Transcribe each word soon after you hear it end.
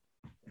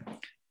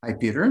Hi,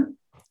 Peter.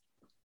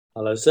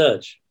 Hello,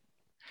 Serge.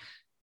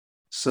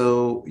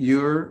 So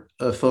you're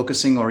a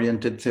focusing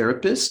oriented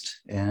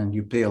therapist and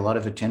you pay a lot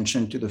of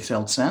attention to the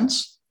felt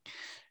sense.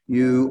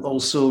 You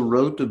also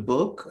wrote a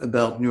book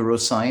about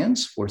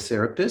neuroscience for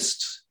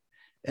therapists.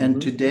 And hmm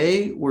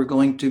today we're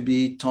going to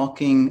be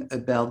talking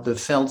about the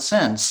felt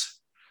sense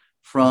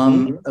hmm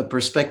from a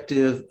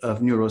perspective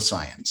of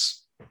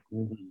neuroscience.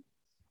 hmm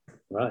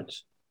Right.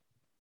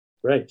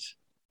 Great.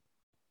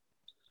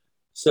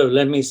 So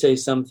let me say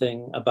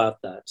something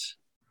about that.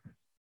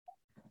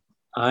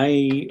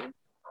 I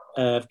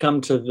have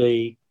come to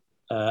the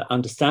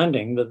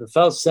understanding that the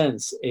felt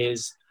sense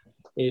is,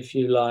 if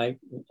you like,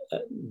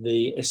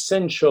 the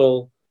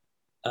essential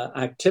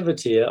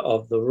activity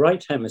of the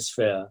right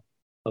hemisphere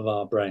of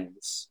our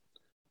brains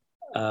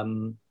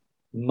um,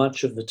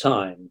 much of the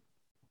time,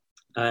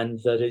 and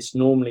that it's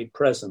normally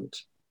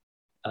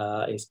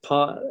is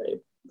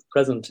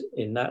present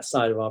in that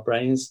side of our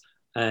brains,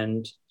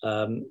 and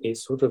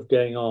it's sort of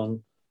going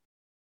on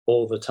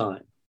all the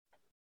time.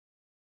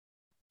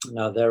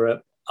 Now,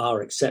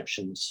 are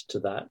exceptions to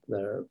that.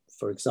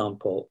 For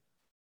example,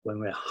 when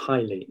we're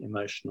highly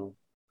emotional,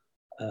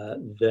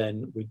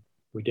 then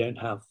we don't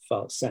have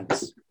felt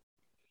sense.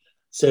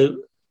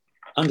 So,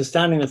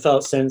 understanding the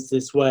felt sense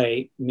this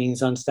way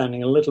means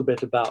understanding a little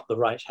bit about the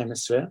right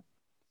hemisphere,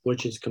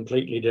 which is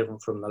completely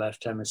different from the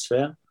left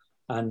hemisphere.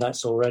 And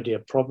that's already a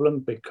problem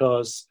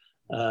because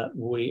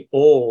we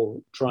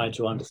all try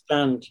to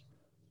understand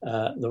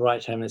the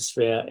right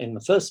hemisphere in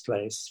the first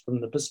place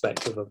from the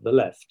perspective of the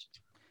left.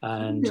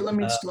 And Yeah, let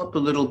me stop a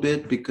little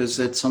bit because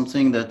that's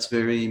something that's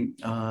very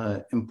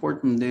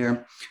important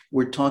there.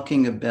 We're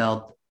talking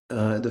about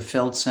the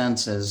felt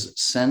sense as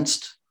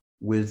sensed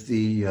with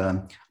the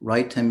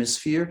right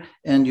hemisphere,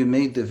 and you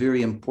made the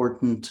very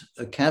important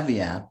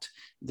caveat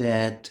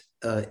that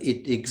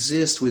it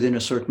exists within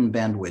a certain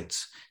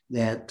bandwidth,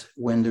 that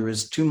when there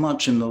is too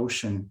much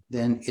emotion,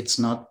 then it's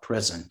not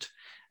present.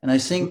 And I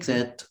think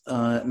that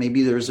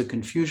maybe there is a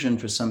confusion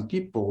for some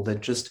people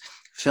that just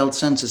felt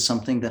sense is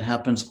something that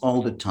happens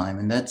all the time,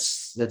 and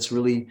that's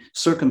really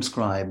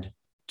circumscribed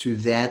to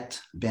that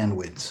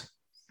bandwidth.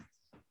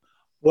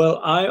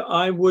 well,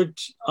 I would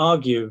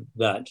argue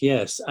that,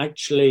 yes,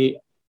 actually,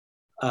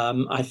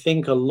 I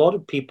think a lot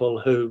of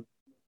people who,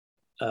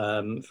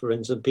 for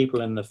instance,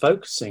 people in the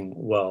focusing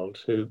world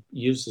who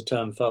use the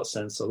term felt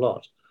sense a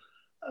lot,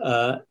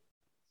 uh,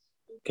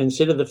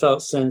 consider the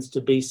felt sense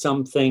to be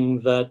something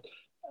that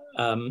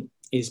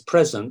is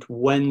present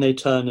when they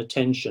turn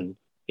attention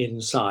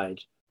inside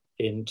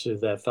into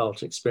their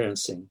felt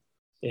experiencing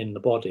in the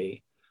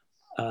body,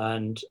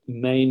 and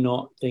may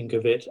not think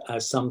of it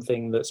as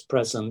something that's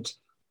present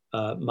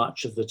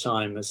much of the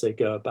time as they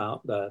go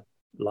about their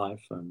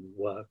life and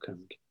work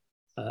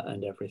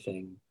and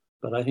everything.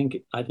 But I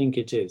think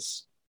it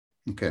is.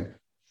 Okay.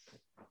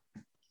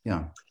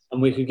 Yeah.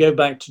 And we could go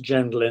back to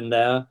Gendlin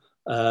there,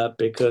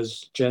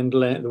 because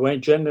Gendlin, the way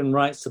Gendlin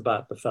writes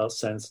about the felt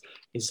sense,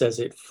 he says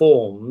it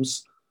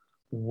forms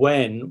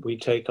when we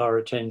take our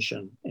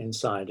attention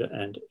inside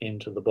and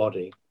into the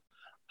body.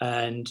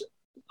 And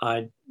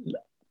I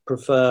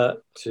prefer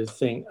to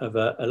think of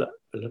a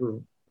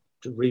little,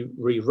 to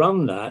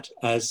rerun that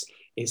as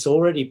it's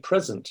already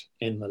present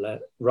in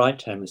the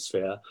right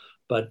hemisphere,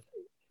 but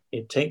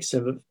it takes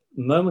a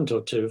moment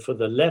or two for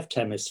the left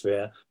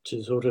hemisphere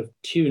to sort of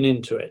tune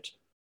into it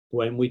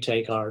when we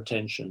take our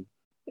attention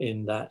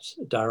in that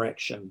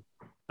direction.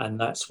 And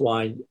that's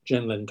why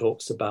Gendlin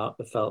talks about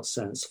the felt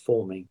sense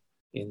forming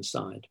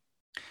inside.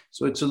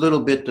 So it's a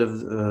little bit of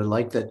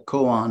like that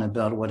koan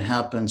about what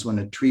happens when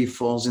a tree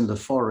falls in the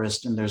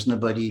forest and there's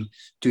nobody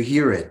to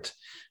hear it.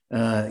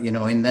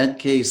 In that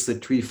case, the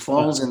tree Yeah.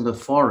 falls in the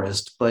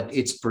forest, but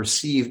it's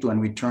perceived when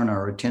we turn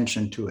our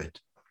attention to it.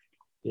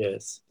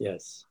 Yes,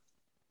 yes,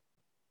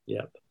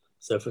 yep.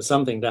 So for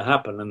something to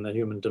happen in the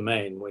human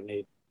domain, we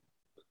need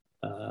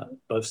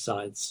both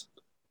sides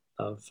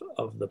of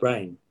the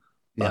brain.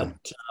 Yeah.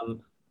 But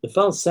the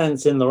felt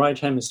sense in the right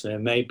hemisphere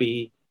may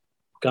be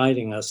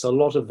guiding us a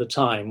lot of the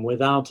time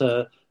without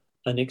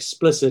an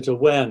explicit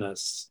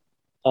awareness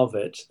of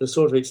it, the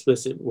sort of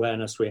explicit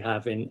awareness we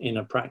have in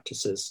inner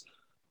practices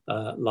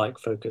like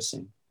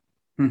focusing,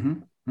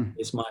 Mm-hmm. Mm-hmm.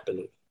 is my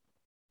belief.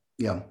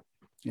 Yeah.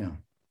 Yeah.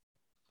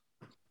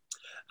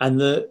 And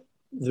the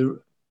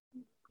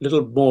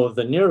little more of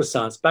the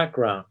neuroscience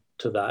background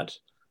to that,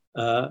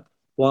 uh,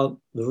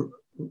 while the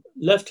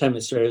left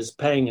hemisphere is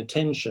paying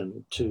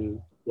attention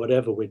to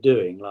whatever we're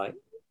doing, like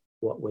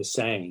what we're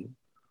saying,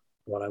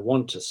 what I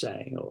want to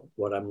say, or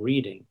what I'm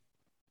reading,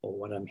 or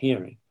what I'm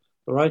hearing.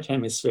 The right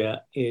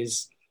hemisphere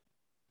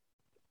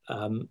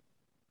um,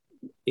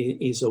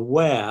 is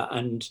aware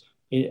and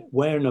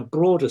aware in a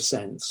broader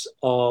sense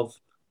of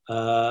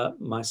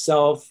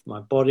myself, my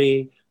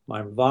body,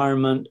 my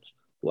environment,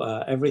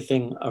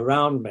 everything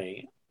around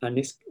me, and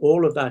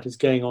all of that is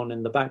going on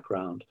in the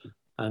background.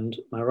 And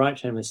my right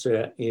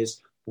hemisphere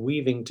is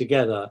weaving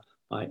together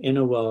my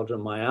inner world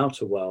and my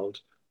outer world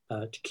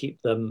to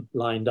keep them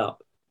lined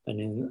up and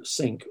in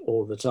sync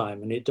all the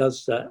time. And it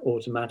does that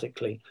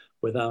automatically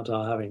without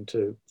our having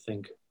to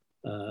think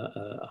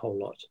a whole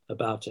lot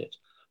about it.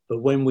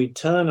 But when we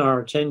turn our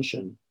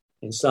attention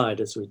inside,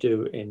 as we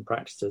do in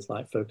practices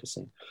like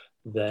focusing,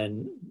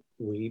 then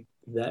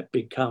that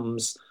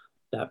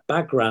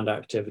background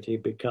activity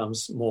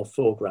becomes more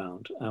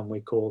foreground, and we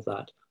call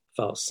that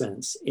felt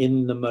sense,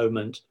 in the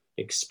moment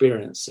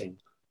experiencing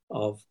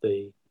of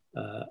the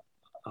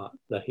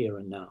here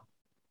and now.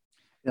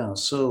 Yeah,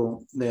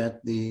 so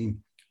that the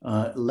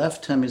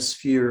left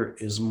hemisphere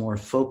is more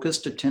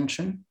focused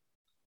attention.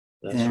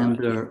 That's and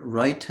right. The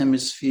right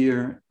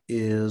hemisphere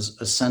is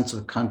a sense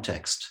of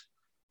context.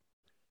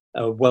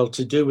 Well,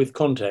 to do with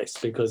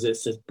context, because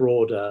it's a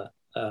broader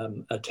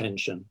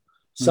attention,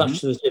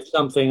 such that if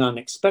something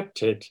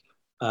unexpected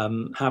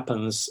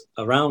happens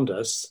around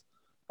us,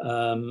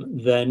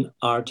 then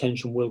our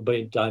attention will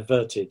be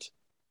diverted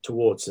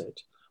towards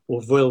it,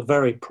 or will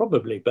very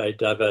probably be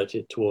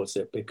diverted towards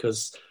it,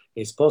 because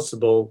it's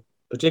possible,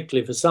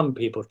 particularly for some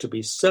people, to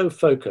be so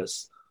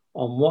focused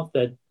on what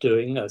they're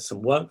doing, or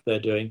some work they're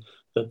doing,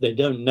 that they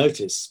don't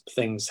notice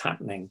things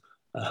happening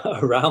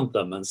around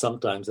them. And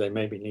sometimes they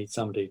maybe need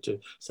somebody to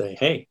say,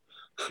 hey,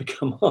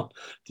 come on,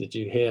 did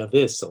you hear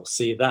this or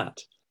see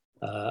that?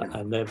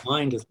 And their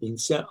mind has been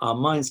set. Our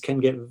minds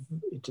can get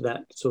into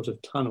that sort of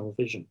tunnel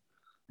vision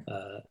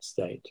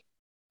state.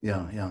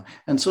 Yeah.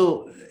 And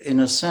so, in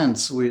a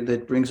sense,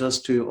 that brings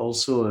us to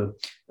also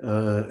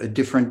a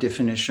different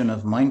definition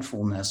of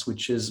mindfulness,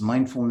 which is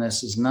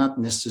mindfulness is not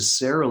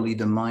necessarily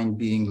the mind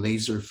being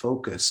laser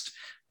focused,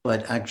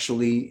 but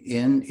actually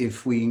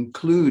if we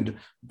include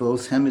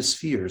both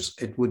hemispheres,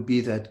 it would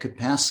be that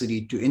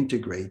capacity to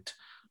integrate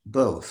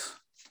both.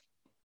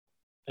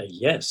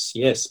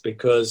 Yes,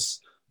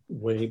 because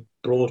we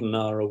broaden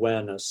our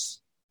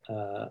awareness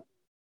out,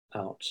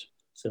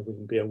 so we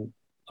can be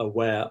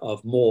aware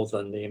of more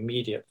than the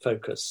immediate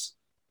focus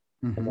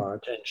of our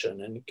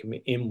attention, and it can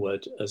be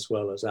inward as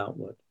well as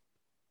outward.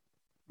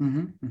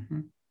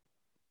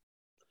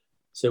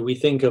 So we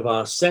think of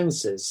our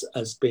senses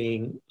as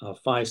being our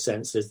five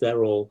senses.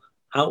 They're all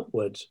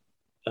outward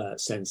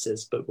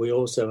senses, but we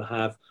also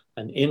have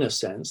an inner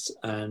sense,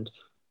 and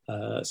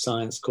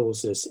science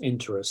calls this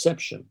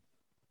interoception,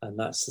 and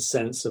that's the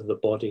sense of the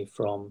body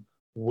from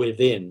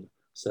within.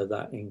 So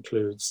that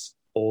includes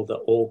all the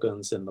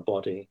organs in the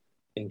body.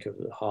 Think of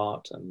the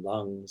heart and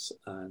lungs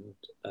and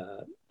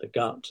the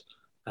gut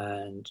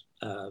and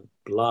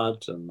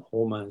blood and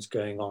hormones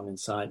going on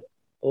inside.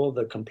 All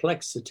the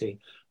complexity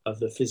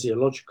of the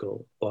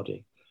physiological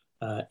body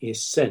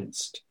is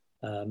sensed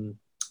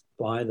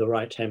by the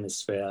right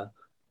hemisphere.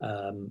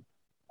 And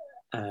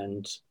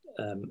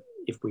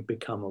if we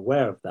become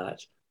aware of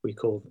that, we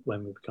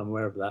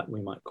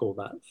might call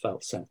that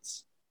felt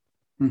sense.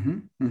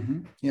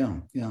 Yeah.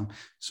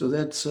 So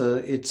that's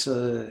it's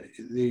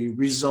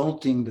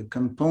the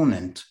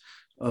component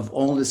of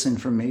all this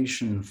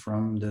information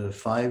from the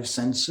five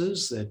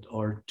senses that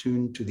are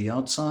tuned to the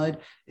outside,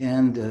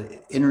 and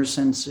inner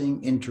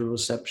sensing,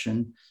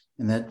 interoception,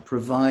 and that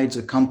provides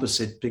a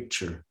composite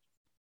picture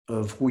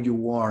of who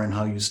you are and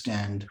how you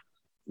stand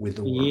with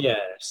the world.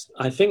 Yes,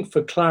 I think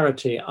for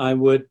clarity, I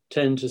would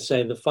tend to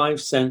say the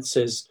five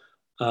senses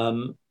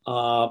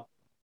are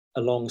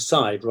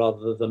alongside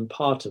rather than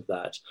part of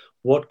that.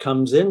 What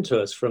comes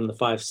into us from the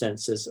five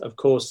senses, of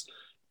course,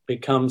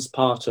 becomes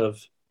part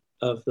of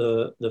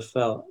the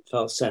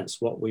felt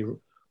sense, what we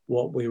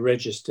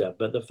register.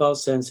 But the felt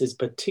sense is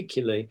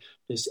particularly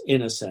this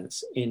inner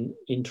sense, in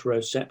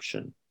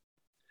interoception.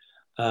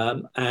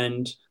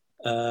 And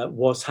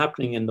what's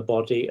happening in the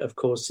body, of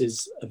course,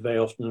 is very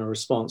often a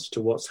response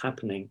to what's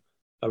happening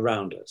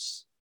around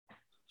us.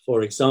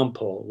 For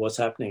example, what's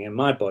happening in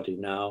my body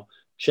now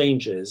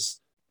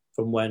changes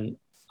from when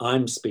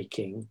I'm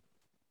speaking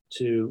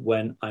to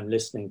when I'm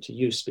listening to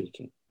you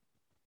speaking.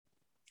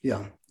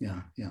 Yeah.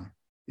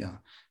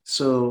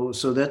 So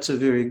that's a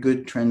very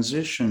good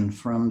transition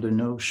from the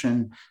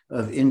notion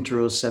of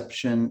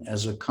interoception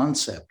as a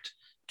concept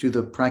to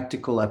the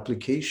practical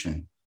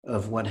application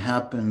of what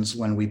happens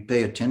when we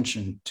pay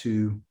attention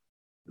to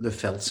the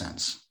felt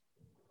sense.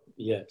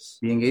 Yes.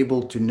 Being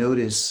able to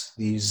notice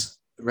these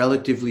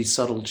relatively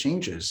subtle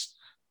changes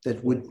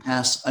that would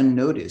pass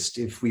unnoticed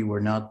if we were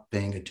not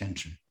paying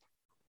attention.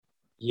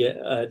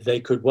 Yeah, they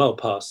could well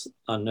pass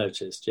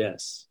unnoticed,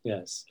 yes.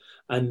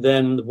 And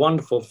then the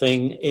wonderful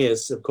thing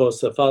is, of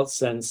course, the felt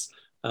sense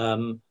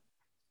comes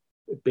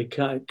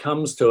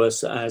to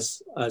us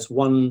as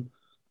one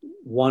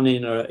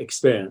inner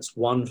experience,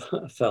 one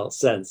felt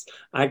sense.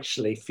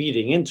 Actually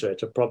feeding into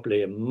it are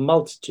probably a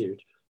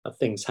multitude of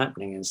things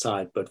happening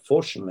inside, but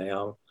fortunately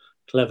our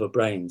clever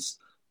brains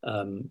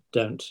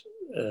don't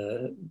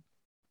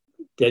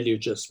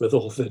deluge us with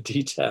all the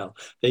detail.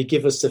 They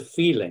give us a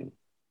feeling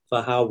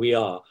for how we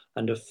are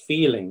and a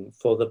feeling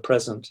for the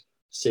present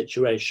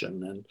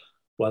situation, and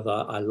whether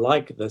I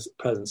like this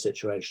present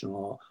situation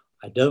or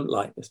I don't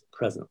like this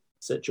present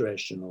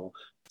situation, or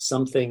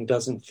something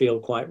doesn't feel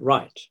quite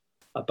right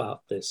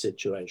about this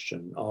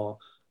situation, or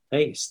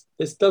hey,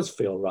 this does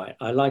feel right,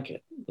 I like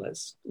it,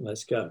 let's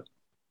go.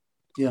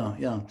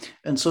 Yeah.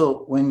 And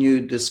so when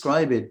you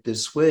describe it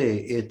this way,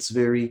 it's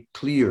very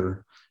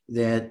clear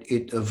that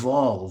it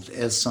evolved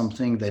as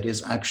something that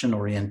is action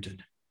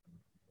oriented.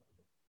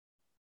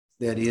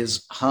 That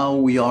is how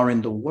we are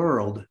in the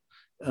world.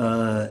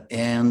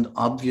 And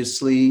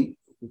obviously,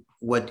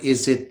 what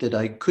is it that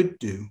I could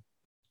do?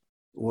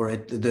 Or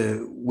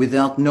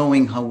without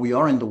knowing how we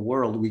are in the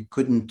world, we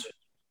couldn't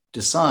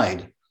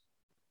decide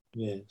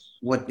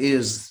what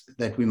is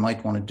that we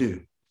might want to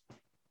do.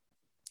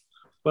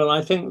 Well,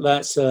 I think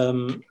that's,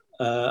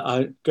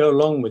 I go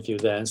along with you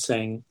there and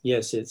saying,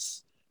 yes,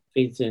 it's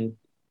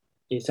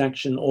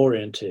action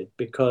oriented,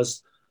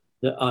 because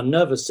our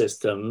nervous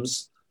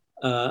systems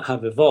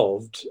have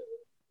evolved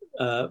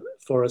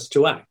for us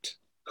to act.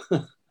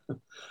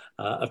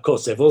 Of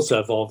course, they've also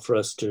evolved for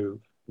us to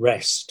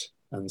rest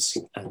and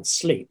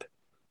sleep,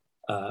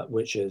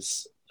 which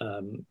is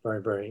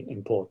very, very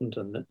important.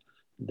 And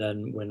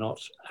then we're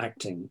not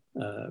acting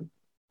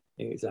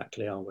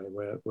exactly, are we?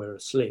 We're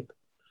asleep.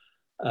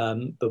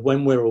 But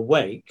when we're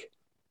awake,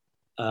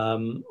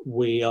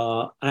 we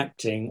are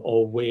acting,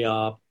 or we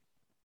are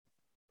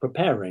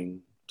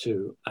preparing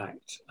to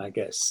act, I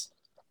guess.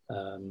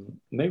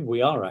 Maybe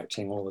we are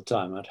acting all the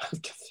time. I'd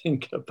have to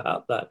think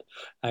about that,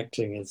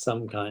 acting in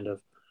some kind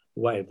of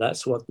way.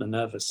 That's what the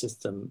nervous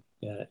system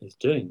is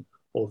doing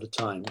all the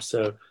time.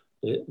 So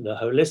the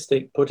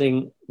holistic,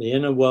 putting the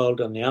inner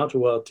world and the outer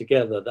world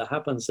together, that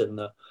happens in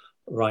the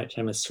right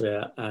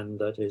hemisphere, and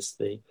that is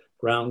the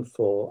ground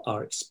for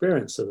our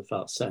experience of the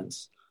felt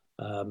sense.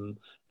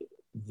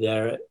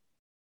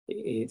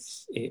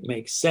 It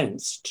makes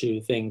sense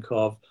to think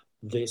of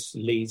this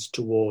leads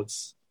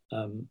towards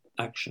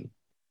action.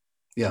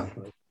 Yeah.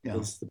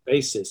 It's the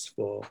basis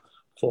for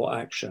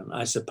action.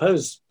 I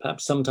suppose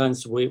perhaps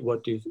sometimes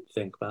what do you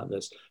think about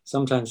this?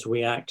 Sometimes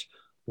we act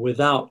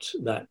without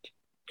that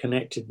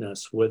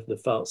connectedness with the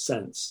felt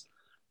sense,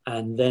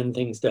 and then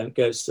things don't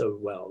go so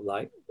well.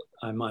 Like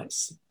I might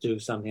do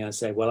something, I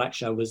say, well,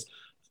 actually I was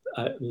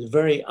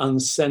very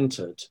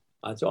uncentered.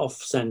 I was off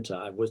center.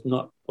 I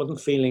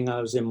wasn't feeling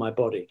I was in my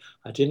body.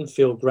 I didn't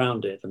feel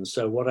grounded. And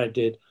so what I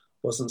did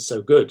wasn't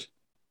so good.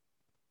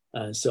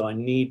 And so I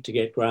need to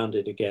get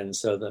grounded again,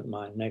 so that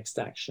my next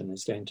action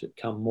is going to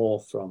come more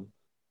from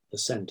the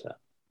center.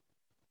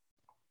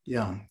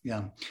 Yeah.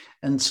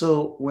 And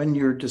so when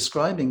you're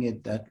describing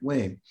it that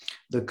way,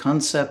 the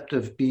concept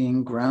of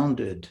being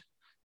grounded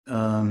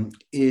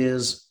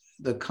is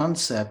the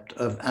concept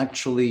of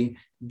actually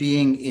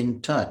being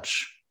in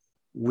touch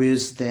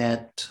with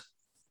that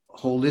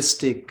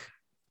holistic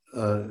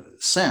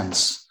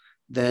sense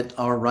that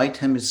our right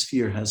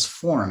hemisphere has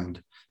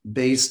formed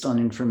based on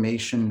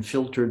information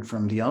filtered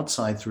from the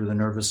outside through the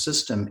nervous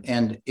system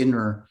and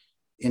inner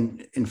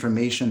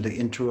information, the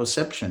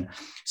interoception.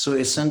 So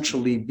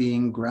essentially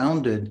being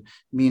grounded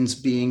means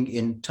being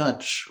in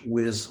touch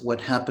with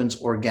what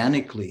happens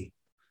organically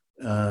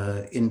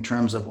in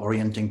terms of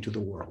orienting to the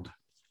world.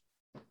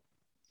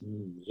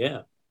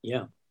 Yeah.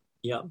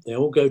 They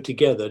all go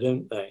together,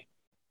 don't they?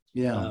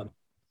 Yeah.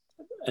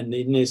 And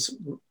in this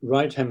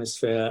right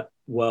hemisphere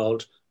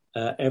world,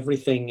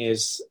 everything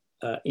is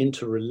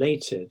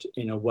interrelated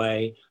in a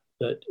way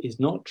that is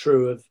not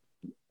true of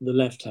the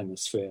left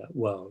hemisphere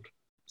world.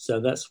 So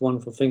that's a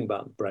wonderful thing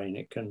about the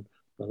brain.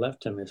 The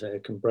left hemisphere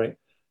can break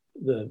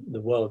the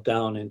world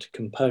down into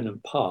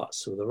component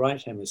parts. So the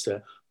right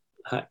hemisphere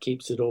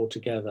keeps it all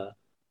together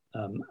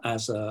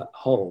as a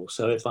whole.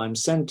 So if I'm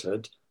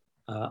centered,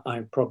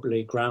 I'm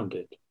properly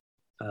grounded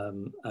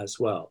as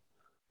well.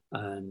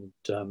 And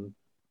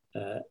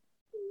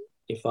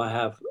if I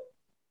have,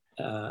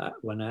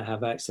 when I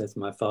have access to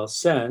my felt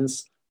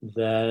sense,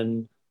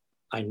 then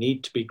I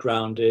need to be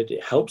grounded.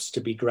 It helps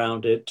to be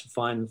grounded to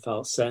find the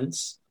felt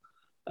sense,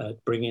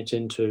 bring it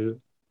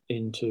into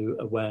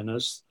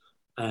awareness.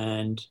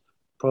 And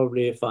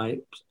probably if I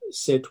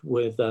sit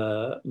with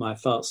my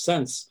felt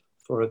sense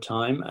for a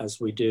time, as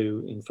we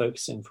do in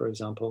focusing, for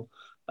example,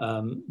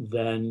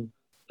 then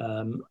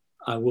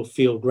I will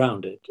feel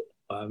grounded.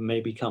 I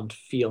may become to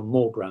feel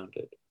more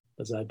grounded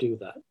as I do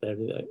that.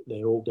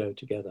 They all go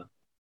together.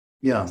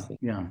 Yeah.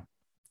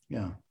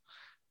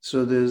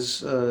 So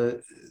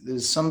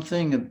there's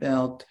something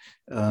about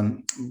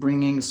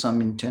bringing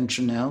some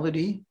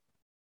intentionality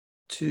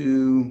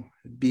to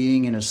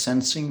being in a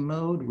sensing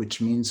mode, which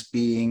means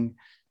paying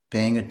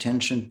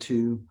attention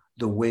to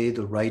the way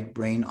the right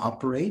brain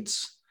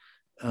operates,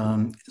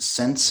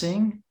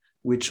 sensing,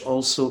 which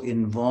also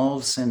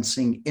involves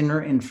sensing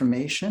inner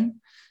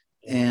information,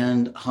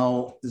 and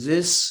how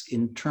this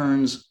in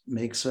turns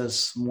makes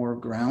us more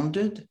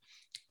grounded.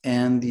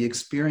 And the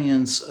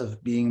experience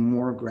of being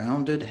more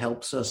grounded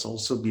helps us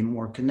also be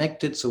more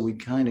connected. So we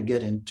kind of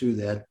get into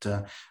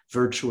that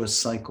virtuous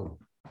cycle.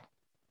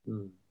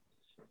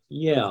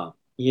 Yeah.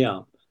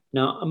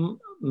 Now,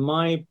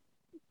 my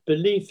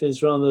belief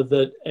is rather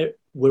that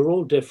we're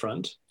all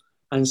different,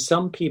 and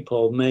some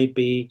people may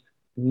be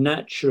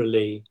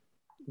naturally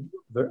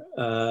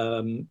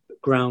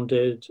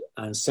grounded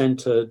and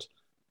centered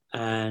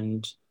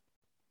and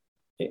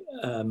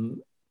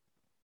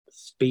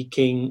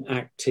speaking,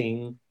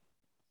 acting,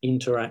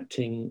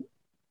 interacting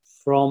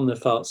from the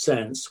felt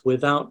sense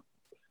without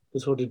the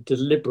sort of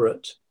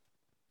deliberate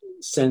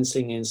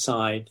sensing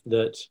inside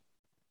that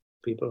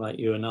people like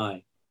you and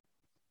I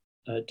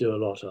do a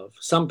lot of.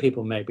 Some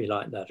people may be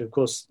like that. Of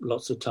course,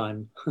 lots of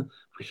time,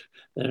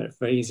 it's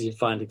very easy to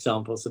find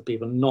examples of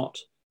people not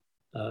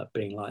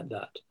being like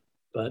that.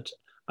 But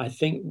I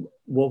think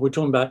what we're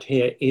talking about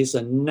here is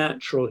a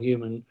natural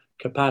human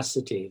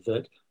capacity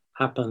that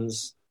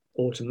happens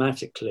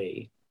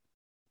automatically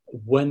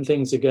when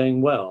things are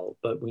going well.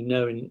 But we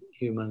know in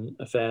human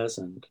affairs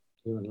and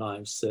human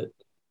lives that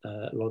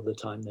a lot of the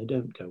time they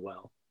don't go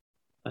well.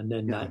 And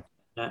then that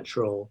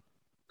natural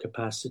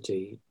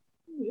capacity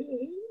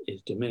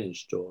is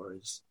diminished or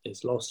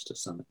is lost to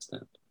some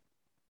extent.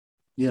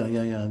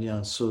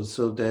 Yeah. So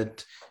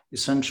that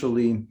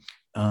essentially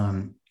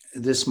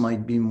this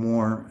might be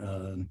more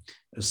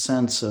a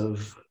sense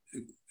of,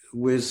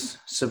 with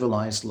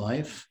civilized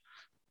life,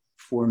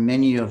 for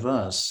many of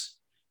us,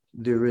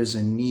 there is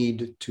a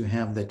need to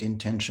have that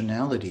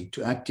intentionality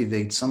to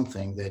activate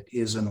something that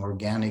is an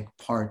organic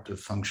part of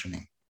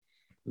functioning.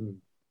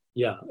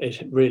 Yeah,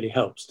 it really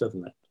helps,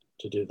 doesn't it,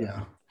 to do that?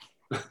 Yeah.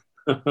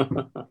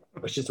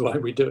 Which is why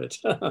we do it.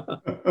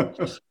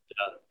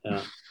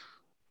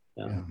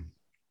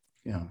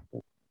 Yeah.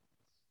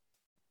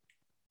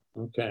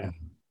 Okay.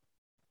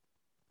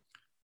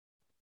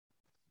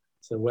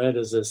 So where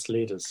does this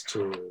lead us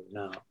to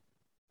now?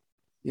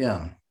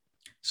 Yeah.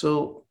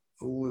 So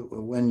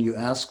when you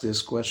ask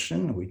this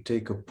question, we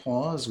take a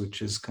pause,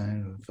 which is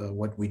kind of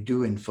what we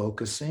do in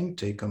focusing.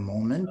 Take a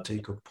moment,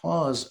 take a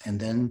pause, and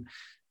then,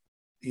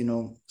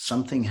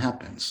 something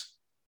happens.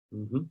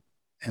 Mm-hmm.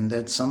 And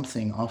that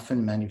something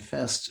often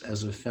manifests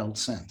as a felt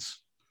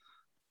sense.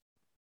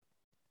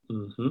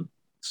 Mm-hmm.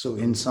 So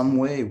in some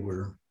way,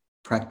 we're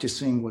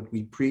practicing what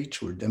we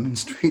preach. We're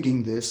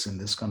demonstrating this in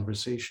this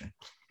conversation.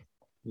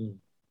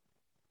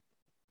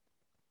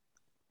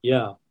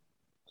 Yeah.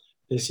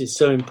 This is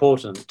so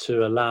important,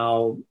 to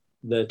allow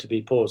there to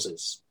be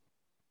pauses.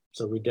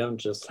 So we don't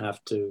just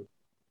have to,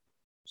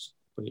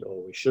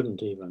 or we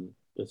shouldn't even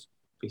just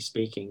be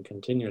speaking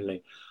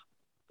continually.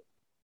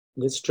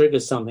 This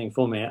triggers something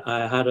for me.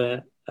 I had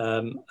a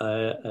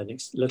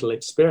little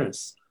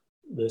experience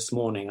this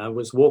morning. I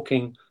was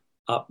walking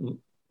up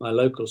my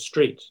local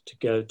street to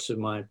go to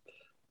my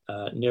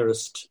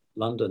nearest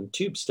London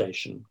tube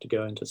station to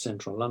go into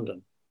central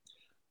London.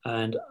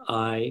 And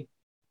I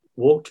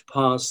walked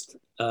past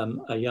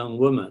a young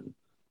woman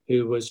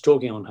who was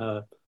talking on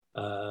her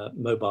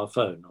mobile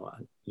phone, or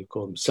you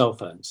call them cell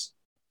phones.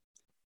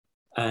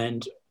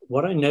 And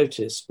what I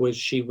noticed was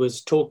she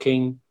was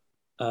talking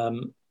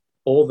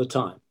all the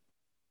time.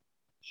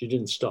 She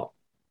didn't stop.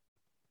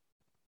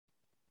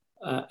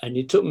 And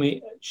it took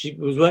me,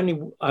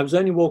 I was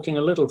only walking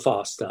a little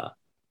faster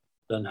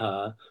than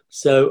her.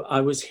 So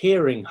I was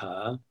hearing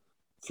her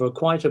for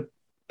quite a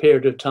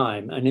period of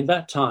time. And in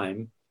that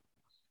time,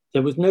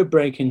 there was no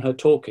break in her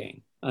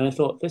talking. And I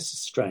thought, this is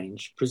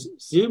strange.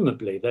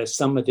 Presumably there's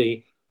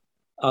somebody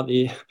on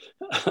the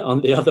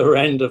other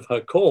end of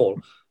her call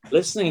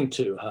listening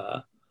to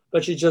her,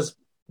 but she just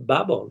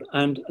babbled.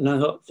 And I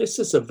thought, this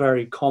is a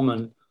very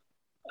common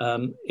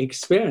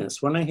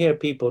experience. When I hear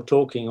people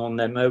talking on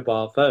their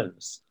mobile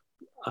phones,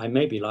 I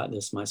may be like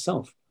this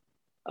myself.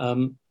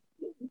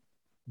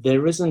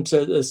 There isn't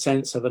a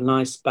sense of a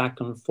nice back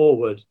and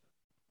forward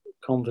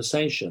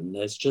conversation.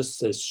 There's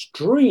just this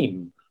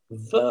stream,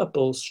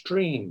 verbal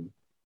stream,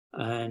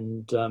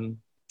 and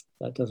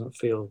that doesn't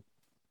feel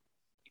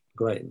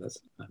great.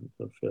 I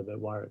feel a bit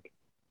worried.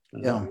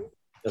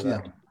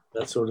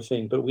 That sort of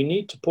thing. But we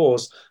need to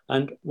pause.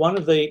 And one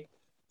of the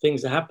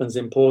things that happens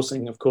in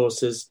pausing, of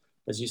course, is,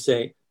 as you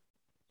say,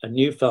 a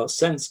new felt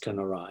sense can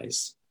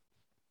arise.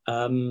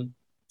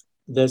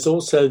 There's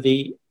also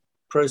the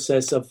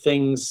process of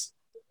things,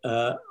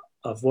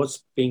 of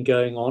what's been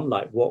going on,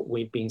 like what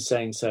we've been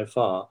saying so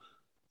far,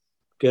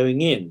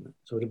 going in,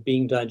 sort of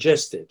being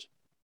digested,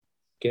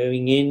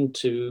 going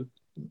into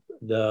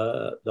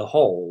the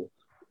whole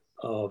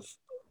of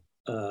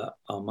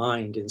our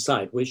mind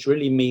inside, which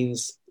really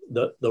means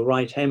the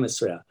right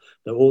hemisphere,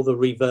 all the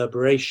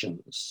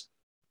reverberations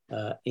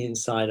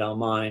inside our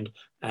mind,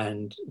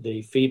 and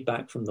the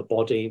feedback from the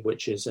body,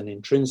 which is an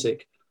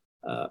intrinsic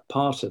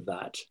part of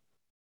that.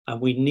 And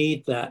we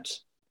need that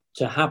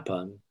to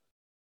happen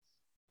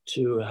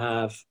to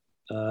have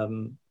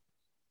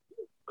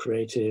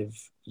creative,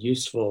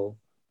 useful,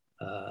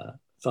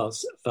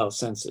 felt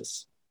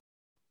senses.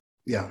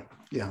 Yeah.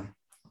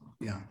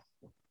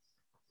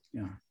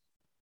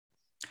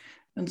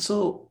 And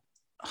so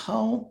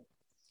how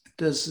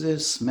does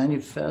this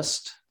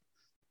manifest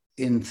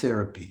in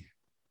therapy?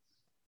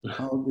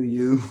 How do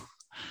you...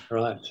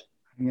 Right.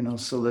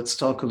 So let's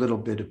talk a little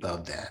bit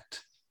about that.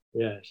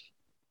 Yes.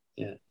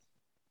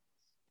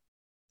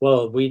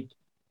 Well, we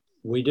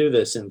do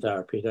this in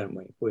therapy, don't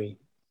we?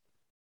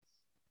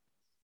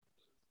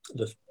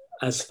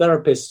 As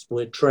therapists,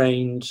 we're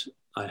trained,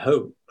 I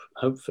hope,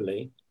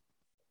 hopefully,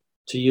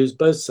 to use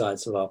both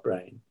sides of our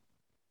brain.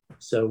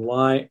 So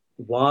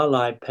while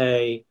I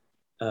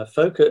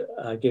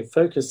give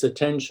focused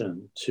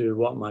attention to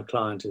what my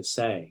client is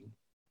saying,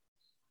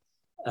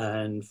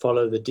 and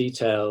follow the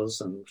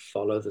details and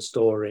follow the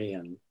story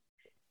and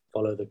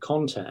follow the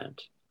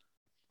content,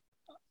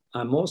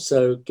 I'm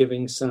also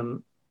giving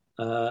some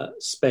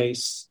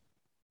space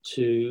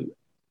to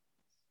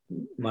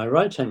my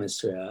right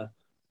hemisphere,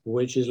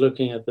 which is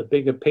looking at the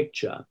bigger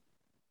picture.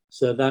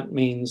 So that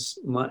means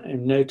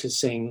I'm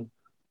noticing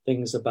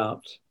things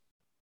about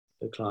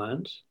the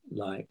client,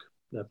 like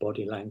their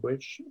body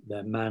language,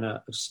 their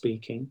manner of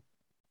speaking,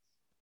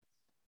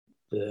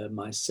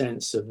 my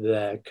sense of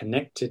their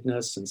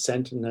connectedness and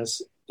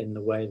centeredness in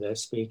the way they're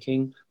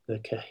speaking, the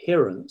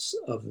coherence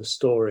of the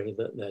story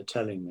that they're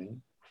telling me,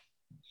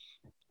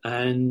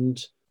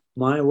 and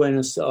my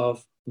awareness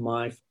of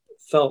my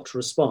felt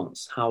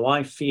response, how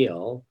I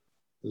feel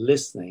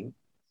listening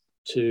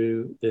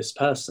to this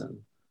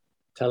person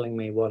telling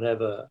me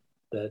whatever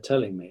they're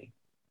telling me.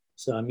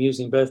 So I'm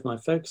using both my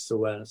focused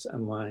awareness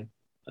and my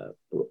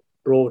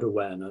broad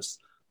awareness,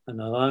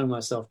 and allowing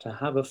myself to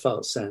have a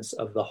felt sense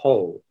of the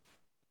whole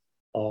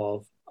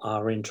of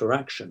our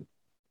interaction,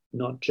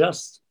 not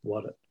just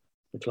what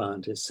the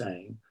client is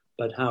saying,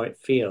 but how it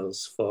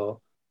feels for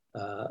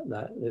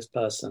this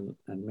person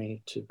and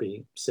me to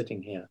be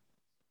sitting here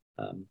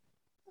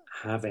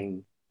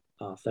having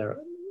our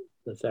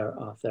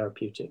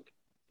therapeutic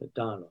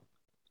dialogue.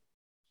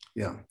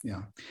 Yeah,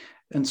 yeah.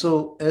 And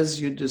so as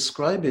you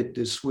describe it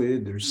this way,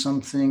 there's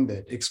something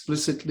that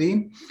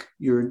explicitly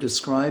you're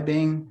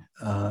describing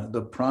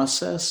the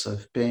process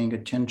of paying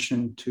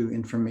attention to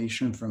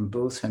information from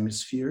both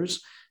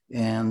hemispheres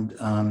and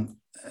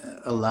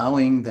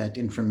allowing that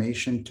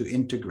information to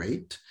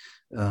integrate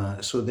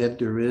so that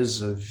there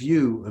is a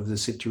view of the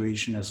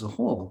situation as a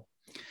whole.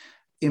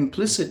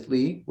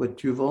 Implicitly,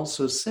 what you've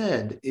also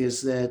said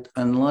is that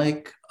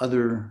unlike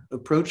other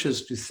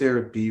approaches to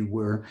therapy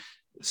where,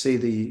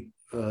 say,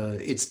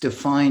 it's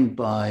defined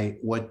by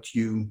what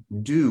you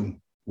do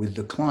with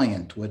the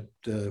client,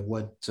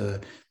 what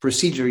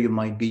procedure you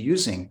might be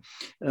using.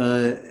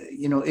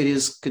 It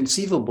is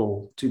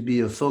conceivable to be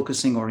a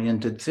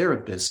focusing-oriented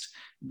therapist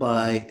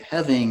by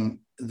having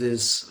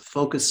this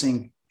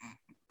focusing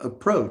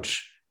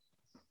approach,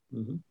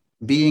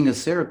 being a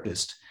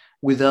therapist,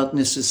 without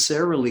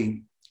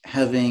necessarily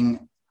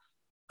having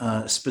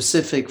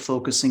specific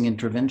focusing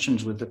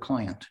interventions with the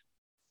client.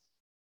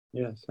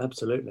 Yes,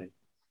 absolutely.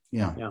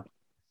 Yeah.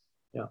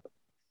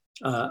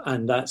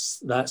 And that's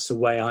the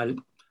way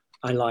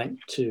I like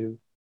to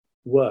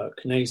work.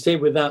 Now, you see,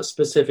 without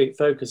specific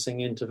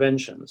focusing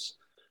interventions,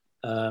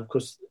 of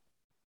course,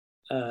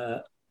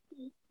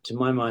 to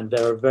my mind,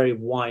 there are a very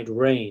wide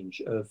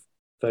range of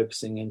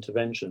focusing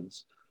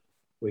interventions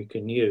we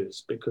can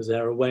use, because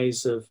there are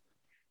ways of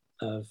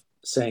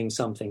saying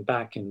something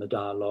back in the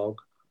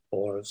dialogue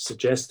or of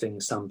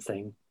suggesting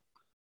something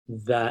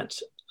that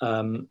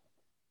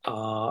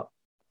are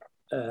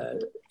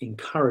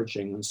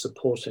encouraging and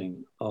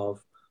supporting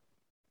of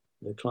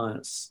the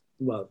client's,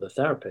 the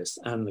therapist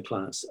and the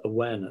client's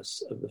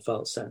awareness of the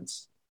felt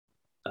sense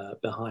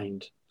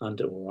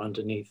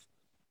underneath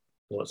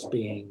what's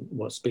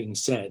being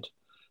said.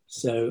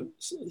 So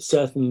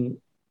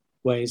certain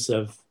ways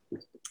of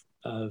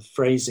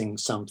phrasing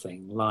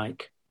something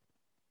like,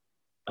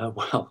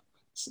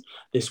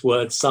 this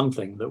word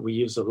something that we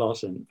use a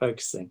lot in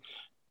focusing,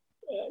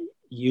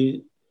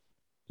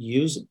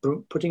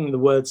 putting the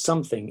word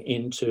something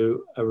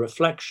into a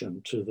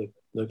reflection to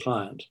the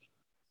client.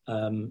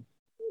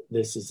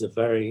 This is a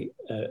very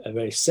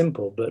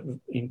simple but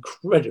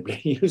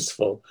incredibly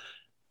useful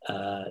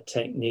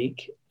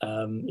technique.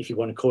 If you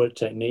want to call it a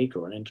technique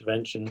or an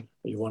intervention,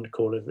 or you want to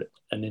call it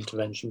an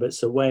intervention, but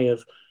it's a way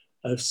of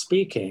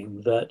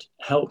speaking that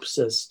helps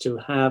us to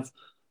have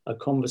a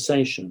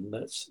conversation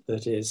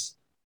that is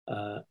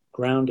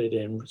grounded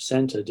in,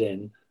 centered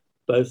in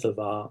both of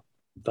our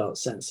felt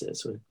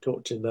senses. We've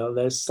talked to,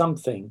 there's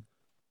something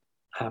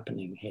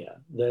happening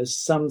here. There's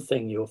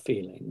something you're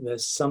feeling.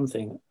 There's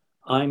something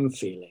I'm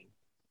feeling.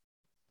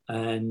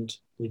 And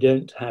we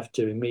don't have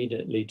to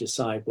immediately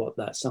decide what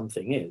that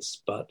something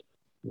is, but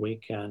we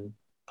can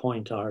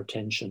point our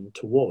attention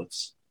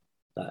towards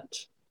that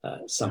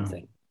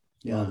something.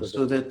 Yeah.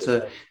 So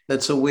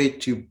that's a way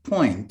to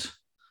point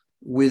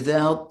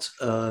without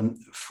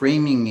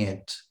framing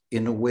it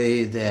in a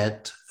way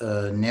that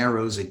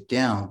narrows it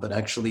down, but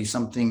actually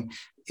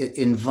it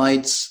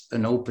invites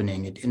an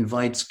opening, it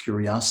invites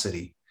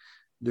curiosity.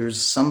 There's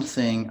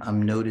something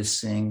I'm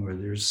noticing, or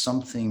there's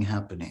something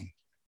happening.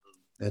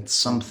 That's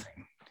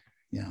something.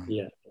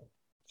 Yeah.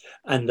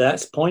 And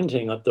that's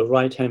pointing at the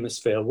right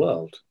hemisphere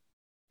world,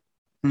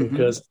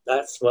 because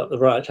that's what the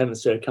right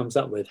hemisphere comes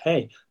up with.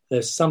 Hey,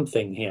 there's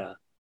something here.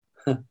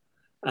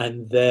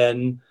 And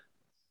then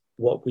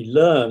what we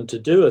learn to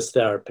do as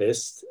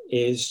therapists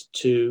is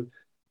to,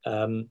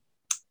 and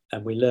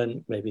we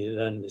learn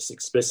this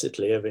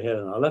explicitly over here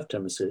in our left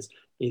hemispheres,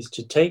 is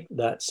to take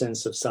that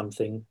sense of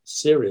something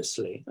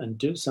seriously and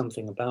do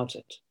something about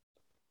it,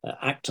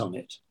 act on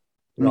it,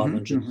 rather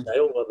than just say,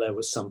 oh, well, there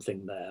was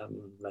something there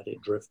and let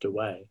it drift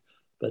away,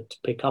 but to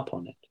pick up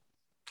on it.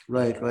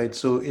 Right.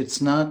 So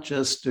it's not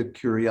just a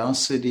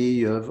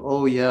curiosity of,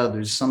 oh, yeah,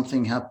 there's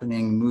something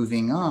happening,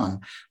 moving on,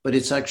 but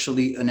it's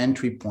actually an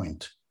entry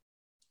point.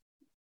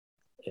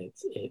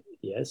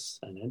 Yes,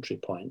 an entry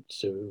point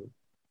to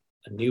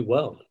a new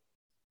world.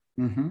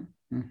 Mm-hmm.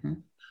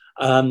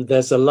 Mm-hmm.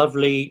 There's a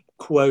lovely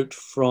quote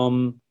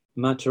from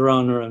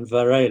Maturana and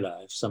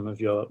Varela. If some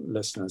of your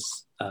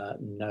listeners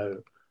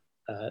know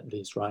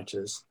these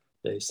writers,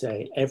 they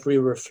say, every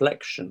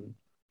reflection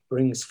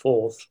brings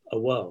forth a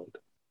world.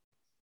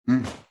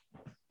 Mm.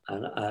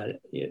 And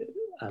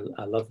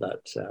I love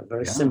that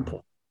very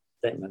simple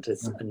statement.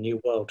 It's a new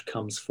world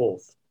comes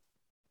forth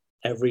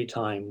every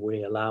time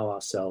we allow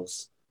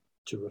ourselves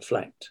to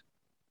reflect,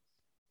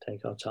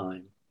 take our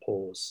time,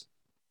 pause,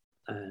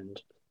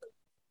 and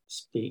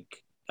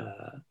speak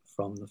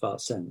from the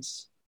felt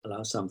sense,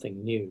 allow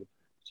something new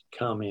to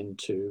come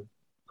into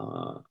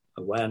our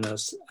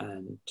awareness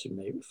and to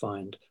maybe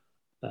find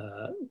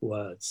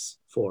words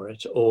for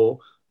it, or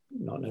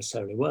not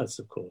necessarily words,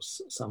 of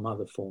course, some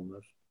other form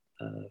of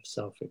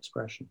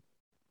self-expression.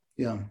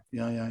 Yeah.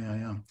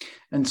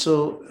 And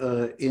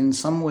so in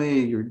some way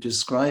you're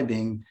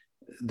describing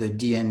the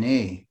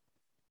DNA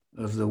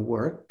of the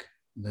work,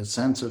 the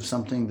sense of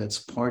something that's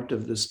part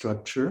of the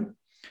structure,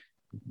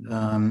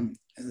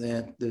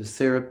 that the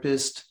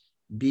therapist,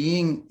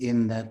 being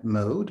in that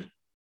mode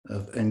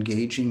of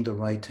engaging the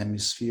right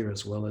hemisphere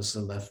as well as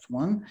the left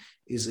one,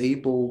 is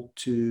able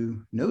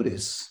to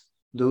notice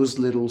those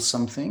little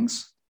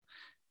somethings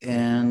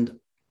and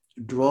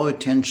draw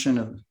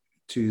attention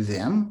to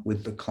them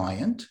with the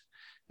client.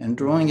 And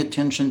drawing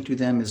attention to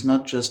them is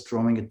not just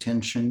drawing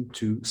attention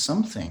to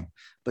something,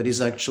 but is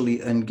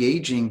actually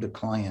engaging the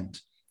client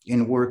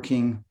in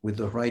working with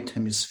the right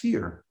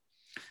hemisphere.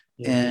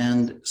 Yeah.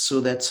 And so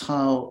that's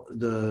how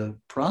the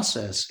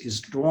process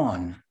is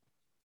drawn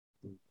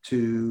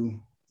to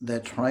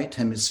that right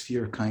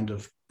hemisphere kind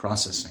of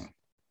processing.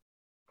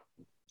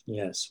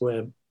 Yes,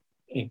 we're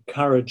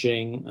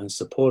encouraging and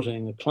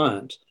supporting the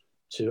client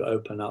to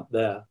open up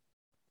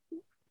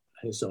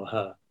his or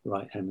her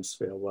right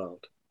hemisphere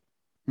world,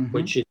 mm-hmm.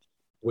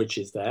 which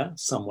is there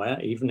somewhere,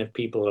 even if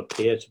people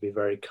appear to be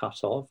very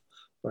cut off,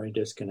 very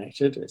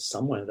disconnected, it's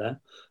somewhere there.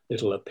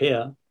 It'll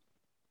appear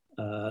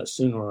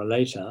sooner or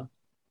later.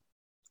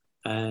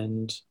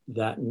 And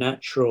that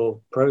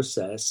natural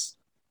process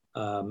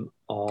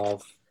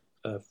of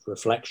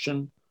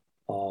reflection,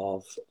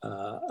 of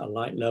a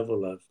light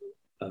level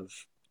of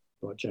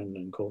what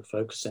Jen called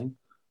focusing,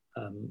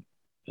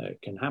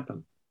 can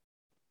happen.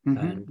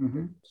 Mm-hmm,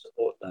 and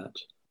support that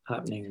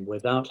happening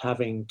without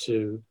having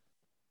to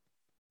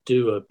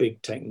do a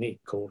big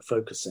technique called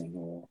focusing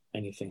or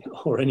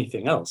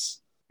anything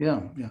else.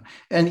 Yeah.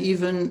 And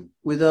even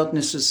without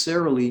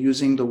necessarily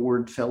using the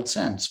word felt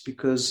sense,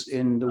 because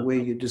in the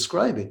way you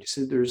describe it, you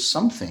say there's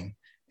something,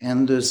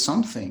 and the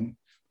something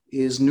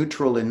is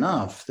neutral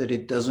enough that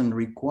it doesn't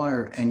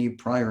require any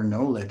prior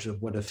knowledge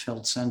of what a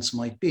felt sense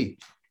might be.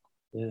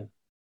 Yeah.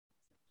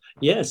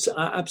 Yes,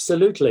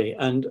 absolutely.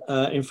 And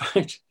in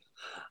fact,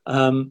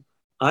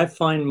 I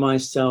find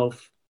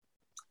myself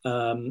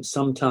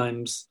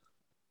sometimes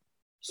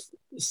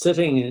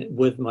sitting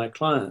with my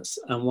clients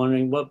and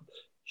wondering, well,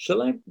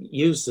 shall I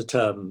use the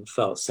term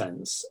felt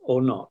sense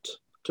or not?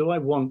 Do I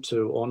want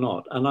to or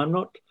not? And I'm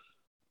not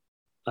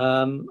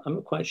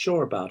quite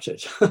sure about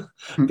it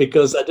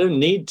because I don't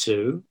need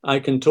to. I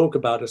can talk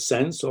about a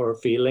sense or a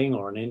feeling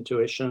or an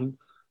intuition,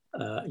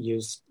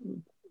 use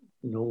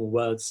normal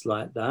words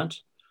like that.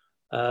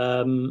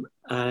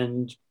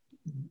 And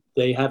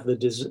they have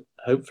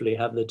hopefully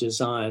have the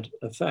desired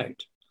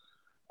effect.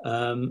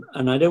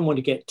 And I don't want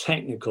to get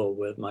technical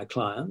with my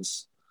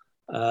clients,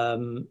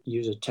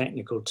 use a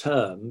technical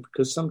term,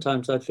 because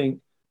sometimes I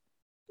think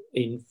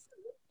in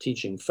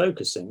teaching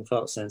focusing,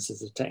 felt sense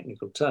is a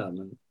technical term,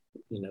 and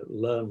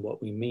learn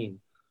what we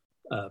mean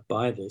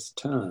by this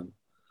term.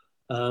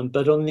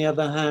 But on the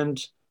other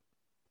hand,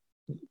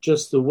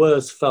 just the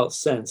words felt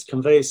sense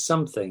conveys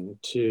something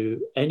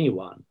to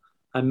anyone.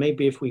 And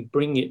maybe if we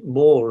bring it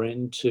more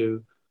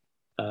into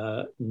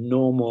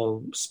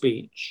normal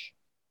speech,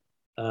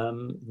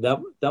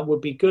 that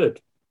would be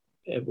good.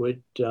 It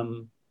would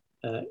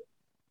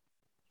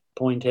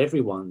point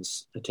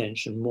everyone's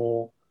attention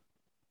more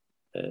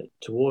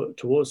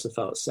towards the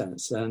felt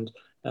sense. And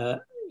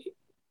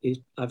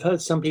I've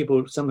heard some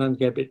people sometimes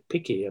get a bit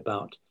picky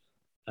about,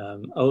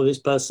 this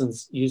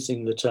person's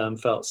using the term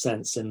felt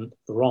sense in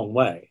the wrong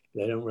way.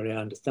 They don't really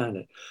understand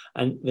it.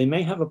 And they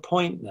may have a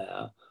point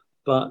there,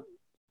 but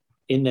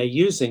in their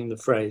using the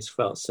phrase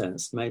felt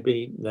sense,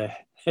 maybe they're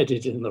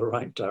headed in the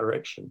right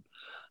direction.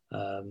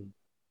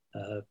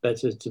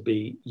 Better to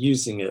be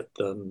using it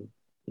than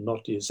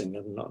not using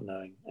it and not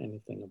knowing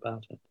anything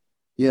about it.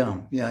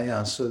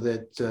 Yeah. So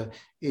that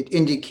it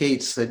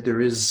indicates that there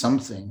is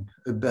something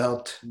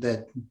about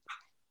that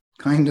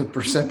kind of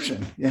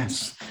perception.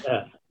 Yes.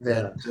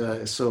 Yeah.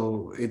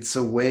 So it's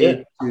a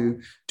way to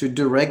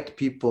direct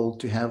people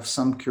to have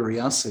some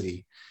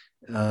curiosity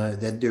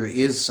that there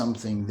is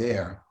something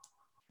there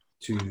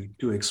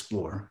to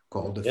explore,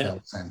 called the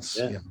felt sense.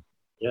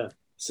 Yeah.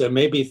 So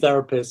maybe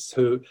therapists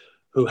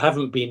who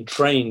haven't been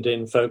trained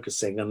in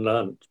focusing and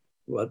learned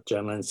what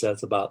Jen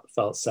says about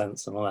felt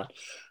sense and all that,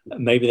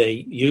 maybe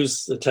they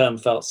use the term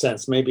felt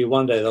sense. Maybe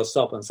one day they'll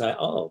stop and say,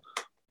 "Oh,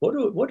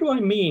 what do I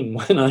mean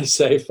when I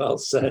say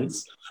felt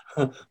sense?"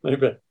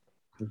 Maybe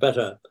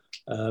better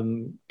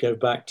go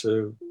back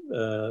to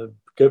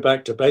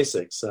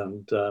basics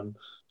and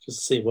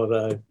just see what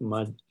I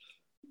might.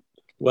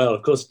 Well,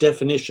 of course,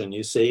 definition.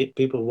 You see,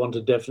 people want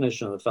a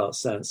definition of the felt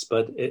sense,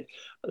 but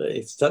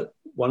it's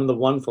one of the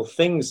wonderful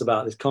things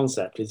about this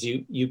concept is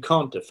you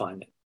can't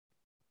define it.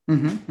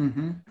 Mm-hmm,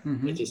 mm-hmm,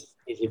 mm-hmm. It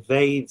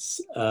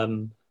evades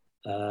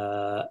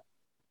the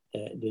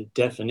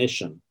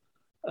definition,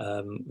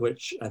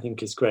 which I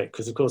think is great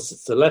because, of course,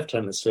 it's the left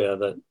hemisphere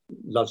that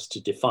loves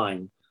to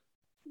define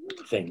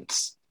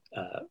things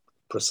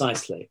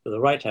precisely, but the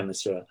right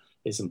hemisphere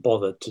isn't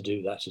bothered to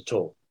do that at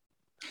all.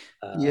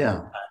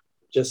 Yeah.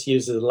 Just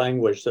uses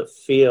language that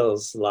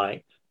feels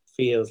like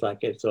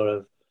it's sort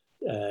of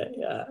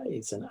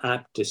it's an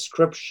apt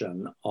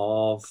description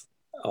of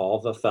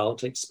a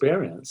felt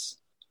experience.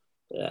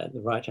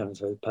 The right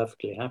hemisphere is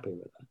perfectly happy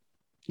with that.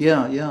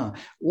 Yeah, yeah.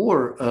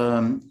 Or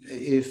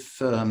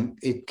if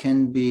it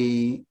can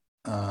be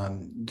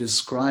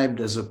described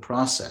as a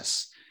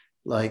process,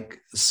 like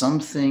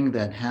something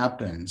that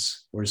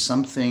happens or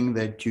something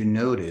that you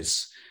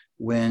notice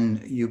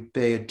when you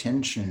pay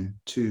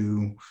attention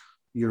to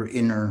your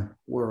inner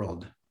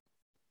world.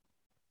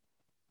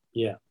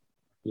 Yeah,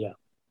 yeah.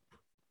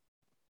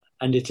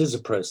 And it is a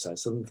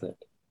process, isn't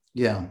it?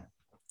 Yeah,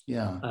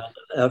 yeah.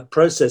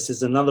 Process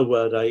is another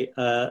word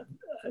I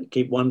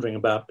keep wondering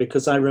about,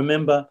 because I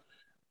remember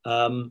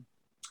a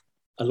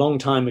long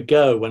time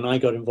ago when I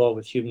got involved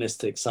with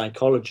humanistic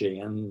psychology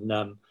in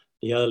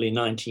the early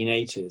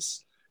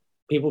 1980s,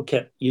 people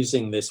kept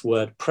using this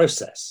word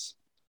process.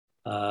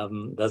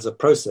 There's a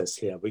process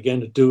here. We're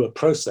going to do a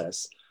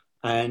process.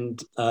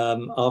 And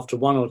after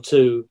one or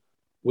two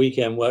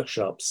weekend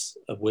workshops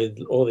with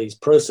all these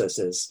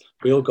processes,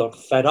 we all got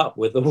fed up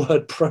with the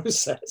word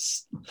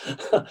process.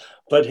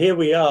 But here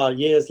we are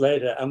years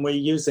later, and we're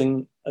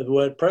using the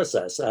word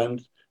process.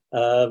 And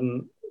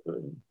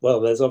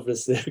well, there's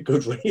obviously a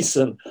good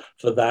reason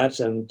for that.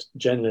 And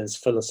Jen's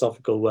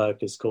philosophical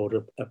work is called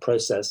a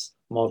process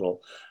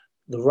model.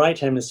 The right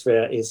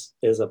hemisphere is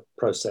a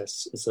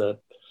process, is a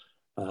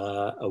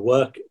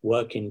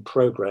work in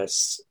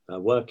progress, a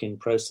work in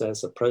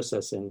process, a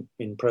process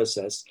in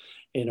process,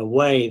 in a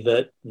way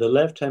that the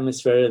left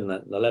hemisphere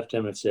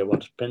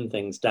want to pin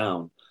things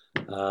down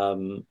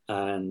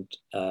and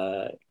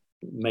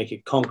make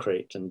it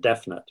concrete and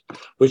definite,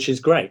 which is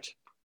great.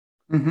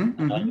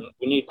 Mm-hmm, mm-hmm.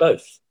 We need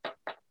both.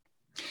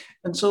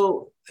 And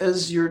so,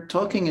 as you're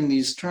talking in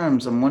these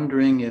terms, I'm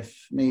wondering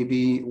if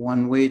maybe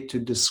one way to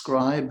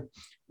describe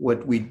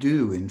what we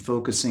do in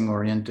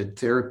focusing-oriented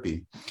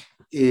therapy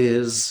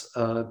is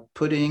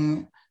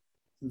putting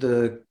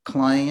the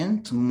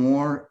client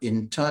more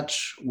in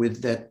touch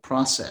with that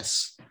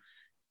process.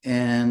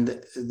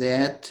 And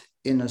that,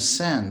 in a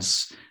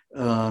sense,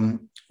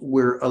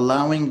 we're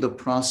allowing the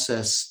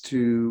process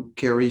to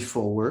carry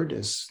forward,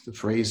 as the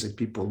phrase that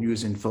people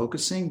use in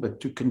focusing, but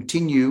to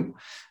continue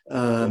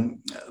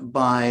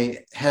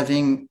by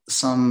having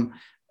some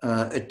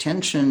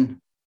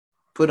attention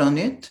put on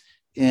it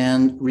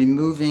and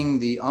removing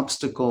the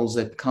obstacles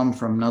that come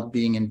from not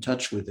being in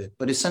touch with it,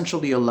 but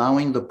essentially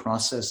allowing the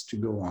process to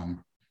go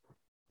on.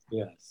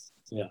 Yes,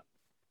 yeah,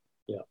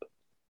 yeah.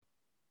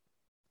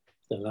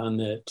 Allowing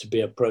it to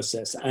be a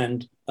process.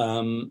 And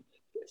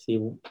see,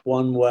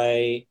 one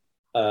way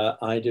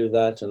I do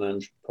that, and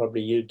I'm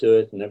probably you do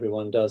it, and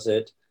everyone does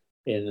it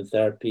in a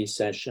therapy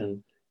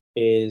session,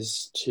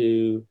 is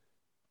to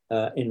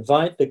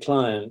invite the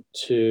client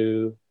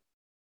to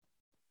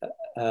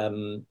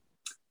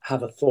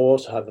have a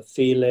thought, have a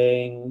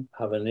feeling,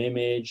 have an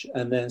image,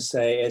 and then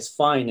say it's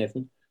fine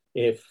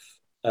if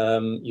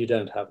you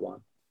don't have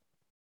one.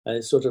 And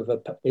it's sort of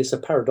it's a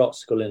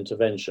paradoxical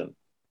intervention.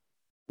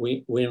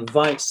 We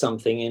invite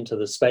something into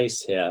the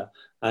space here,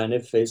 and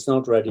if it's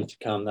not ready to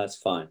come, that's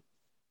fine.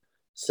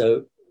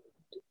 So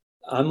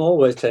I'm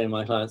always telling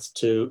my clients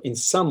to, in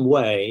some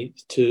way,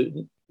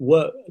 to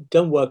work.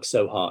 Don't work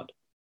so hard.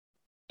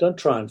 Don't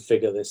try and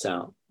figure this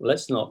out.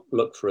 Let's not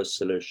look for a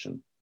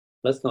solution.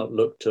 Let's not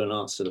look to an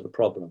answer to the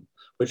problem,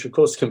 which of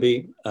course can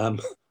be,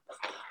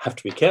 have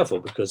to be careful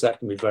because that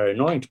can be very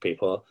annoying to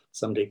people.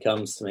 Somebody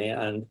comes to me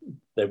and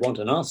they want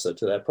an answer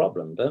to their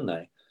problem, don't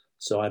they?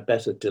 So I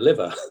better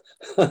deliver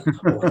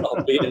or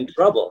I'll be in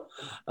trouble.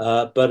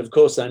 But of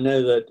course, I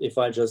know that if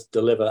I just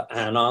deliver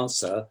an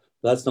answer,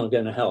 that's not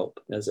going to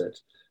help, is it?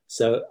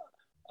 So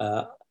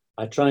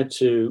I try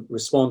to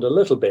respond a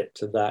little bit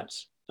to that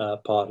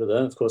part of it.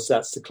 And of course,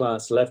 that's the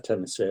client's left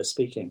hemisphere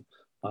speaking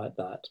like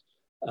that.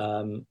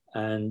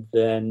 And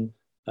then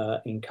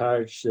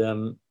encourage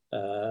them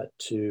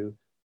to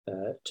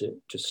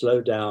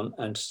slow down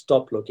and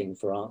stop looking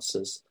for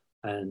answers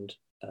and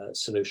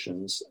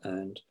solutions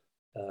and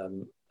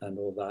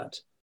all that,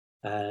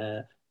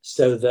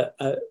 so that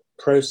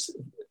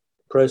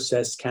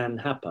process can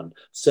happen,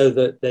 so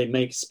that they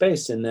make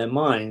space in their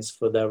minds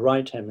for their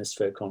right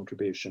hemisphere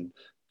contribution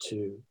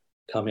to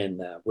come in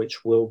there,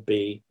 which will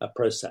be a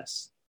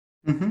process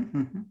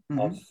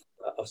of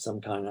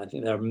some kind. I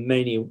think there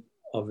are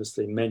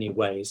obviously many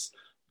ways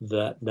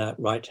that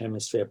right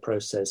hemisphere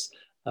process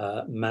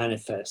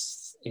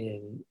manifests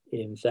in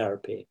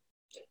therapy.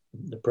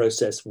 The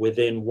process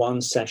within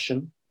one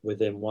session,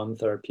 within one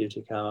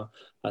therapeutic hour,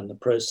 and the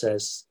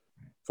process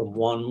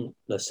from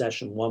the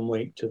session 1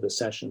 week to the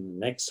session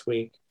next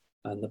week,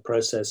 and the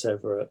process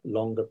over a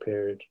longer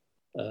period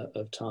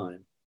of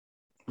time.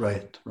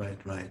 Right.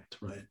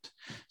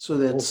 So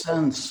that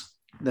sense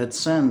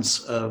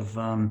of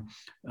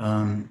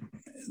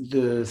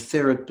the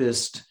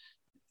therapist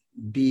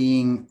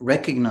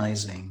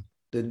recognizing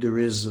that there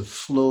is a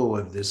flow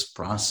of this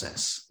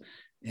process,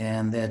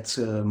 and that's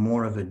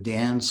more of a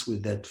dance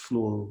with that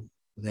flow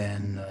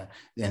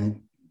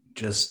than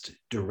just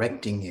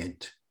directing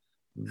it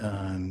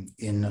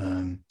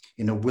in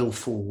a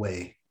willful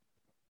way.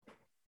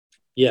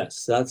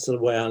 Yes, that's the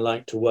way I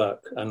like to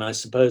work, and I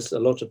suppose a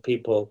lot of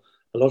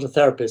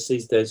therapists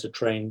these days are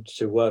trained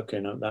to work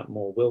in that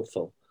more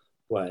willful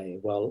way.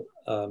 Well,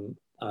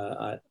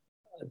 I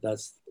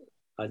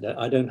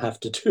don't have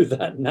to do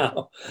that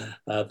now.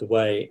 The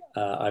way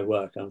I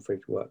work, I'm free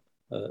to work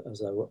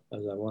as I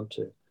want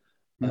to.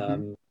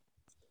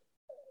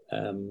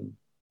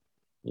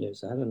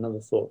 Yes, I had another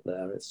thought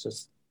there. It's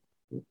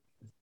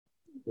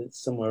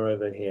somewhere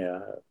over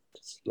here. I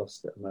just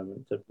lost it a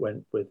moment. That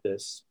went with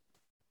this.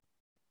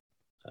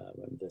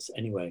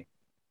 Anyway.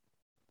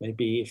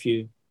 Maybe if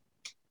you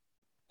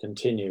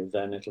continue,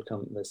 then it'll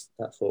come.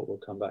 That thought will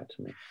come back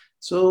to me.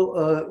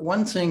 So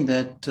one thing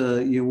that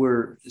you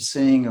were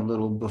saying a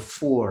little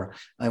before,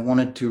 I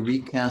wanted to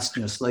recast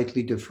in a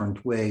slightly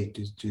different way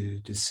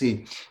to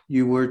see.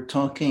 You were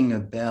talking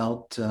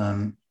about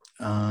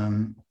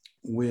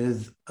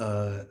with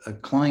a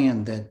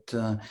client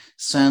that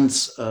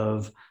sense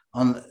of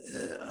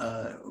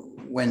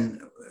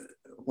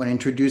when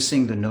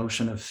introducing the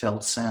notion of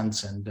felt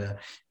sense and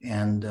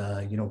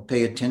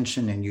pay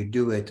attention and you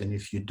do it, and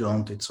if you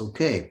don't, it's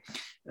okay.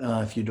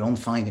 If you don't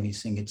find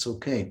anything, it's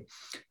okay.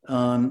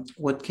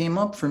 What came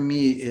up for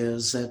me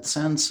is that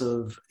sense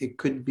of it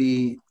could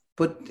be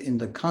put in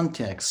the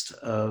context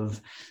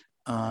of,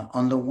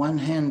 on the one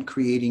hand,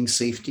 creating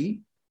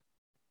safety.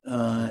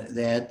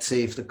 That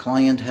say if the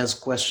client has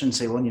questions,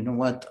 say, well, you know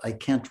what, I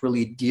can't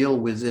really deal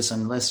with this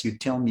unless you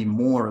tell me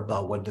more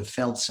about what the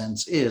felt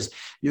sense is.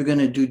 You're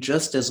going to do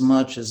just as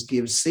much as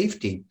give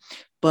safety,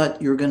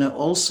 but you're going to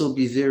also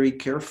be very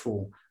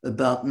careful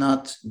about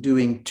not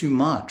doing too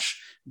much,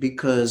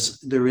 because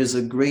there is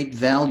a great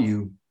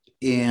value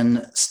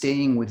in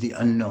staying with the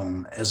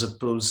unknown as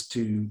opposed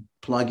to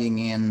plugging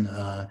in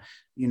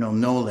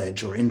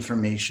knowledge or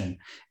information.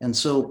 And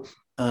so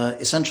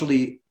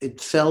essentially, it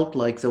felt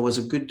like there was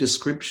a good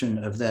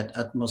description of that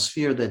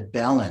atmosphere, that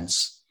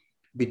balance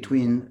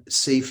between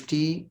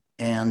safety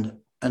and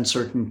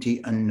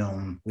uncertainty,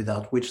 unknown,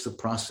 without which the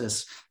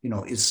process,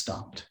 is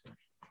stopped.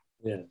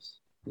 Yes.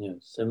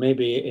 So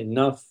maybe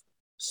enough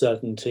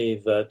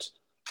certainty that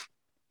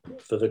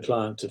for the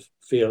client to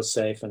feel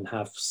safe and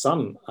have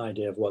some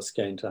idea of what's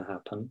going to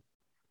happen,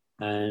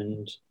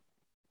 and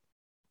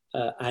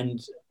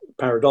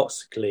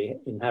paradoxically,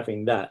 in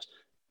having that,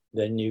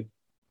 then you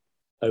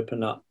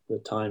open up the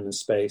time and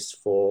space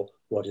for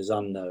what is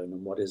unknown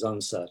and what is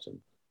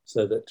uncertain,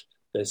 so that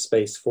there's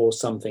space for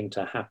something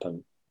to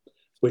happen,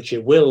 which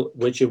it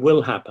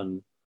will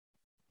happen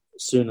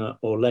sooner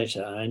or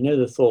later. And I know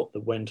the thought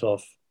that went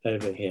off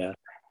over here,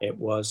 it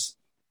was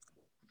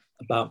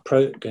about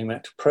going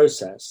back to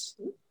process,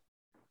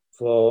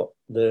 for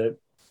the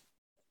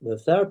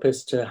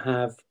therapist to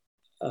have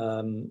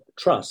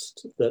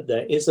trust that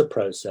there is a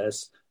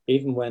process,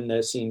 even when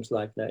there seems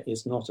like there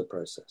is not a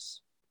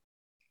process.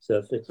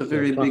 So it's a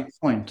very big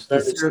point. For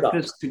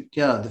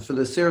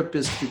the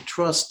therapist to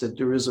trust that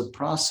there is a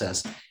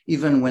process,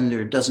 even when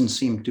there doesn't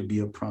seem to be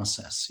a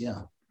process.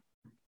 Yeah.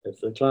 If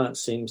the client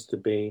seems to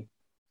be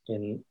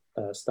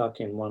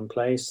stuck in one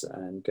place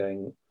and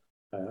going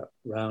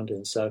round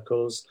in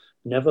circles,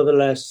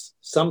 nevertheless,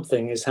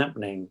 something is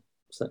happening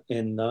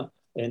in the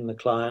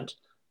client,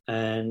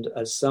 and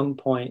at some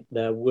point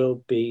there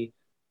will be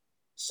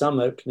some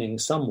opening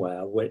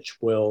somewhere which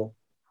will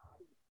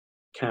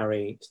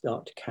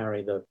start to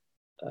carry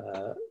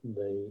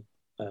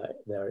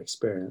their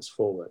experience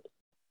forward.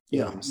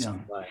 Yeah.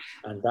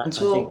 And I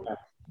think that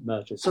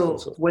merges. So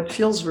what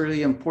feels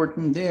really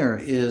important there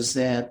is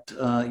that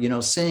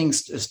saying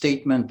a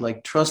statement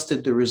like "trust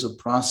that there is a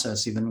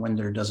process, even when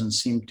there doesn't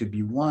seem to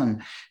be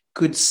one,"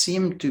 could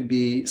seem to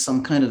be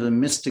some kind of a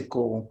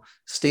mystical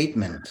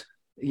statement.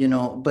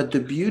 But the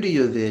beauty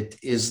of it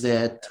is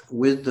that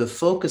with the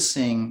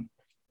focusing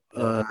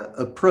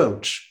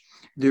approach,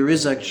 there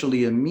is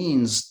actually a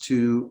means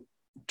to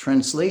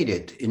translate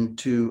it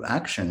into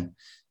action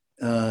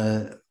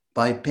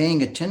by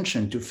paying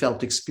attention to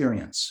felt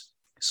experience.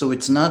 So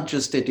it's not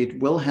just that it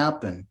will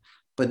happen,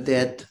 but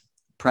that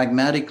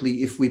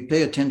pragmatically, if we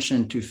pay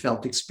attention to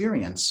felt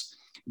experience,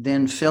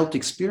 then felt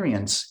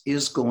experience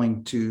is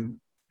going to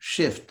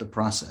shift the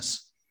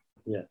process.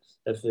 Yes.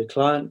 If the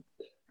client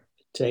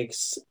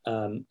takes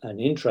an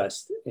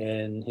interest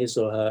in his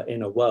or her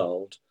inner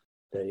world,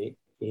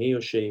 he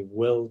or she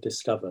will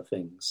discover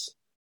things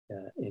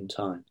in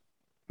time.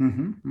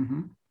 Mm-hmm,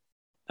 mm-hmm.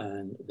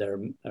 And there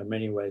are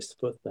many ways to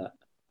put that,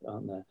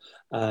 aren't there?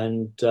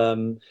 And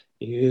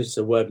you use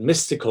the word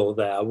mystical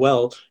there.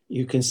 Well,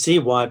 you can see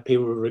why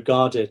people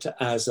regard it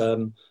as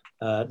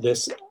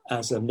this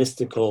as a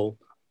mystical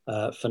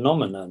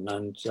phenomenon.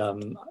 And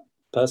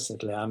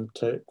personally, I'm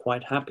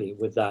quite happy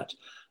with that.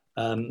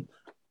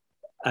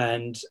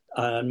 And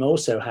I'm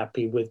also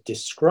happy with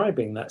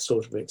describing that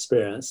sort of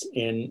experience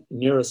in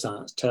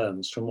neuroscience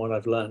terms from what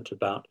I've learned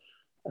about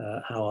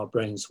how our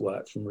brains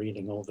work from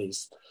reading all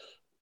these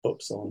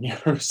books on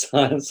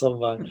neuroscience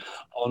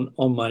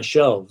on my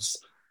shelves.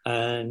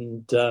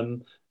 And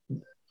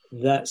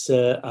that's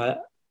I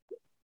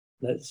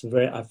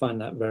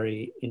find that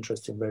very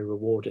interesting, very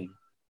rewarding.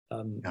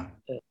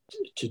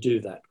 To do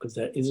that, because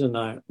there is a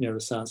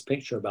neuroscience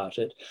picture about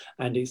it,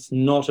 and it's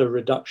not a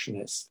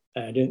reductionist.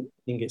 I don't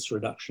think it's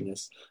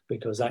reductionist,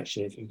 because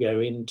actually if you go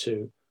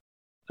into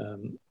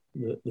the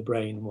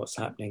brain and what's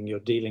happening, you're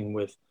dealing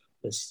with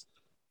this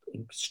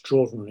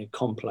extraordinarily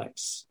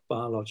complex,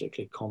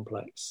 biologically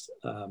complex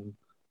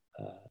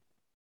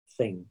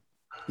thing.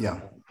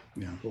 And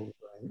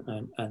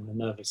the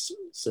nervous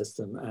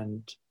system,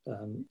 and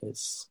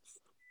it's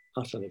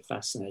utterly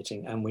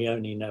fascinating, and we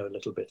only know a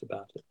little bit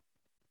about it.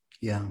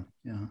 Yeah.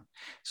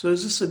 So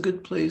is this a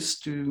good place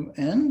to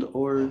end,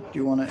 or do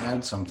you want to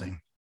add something?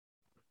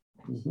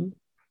 Mm-hmm.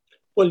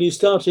 Well, you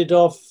started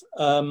off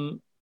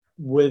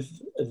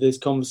with this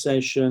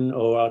conversation,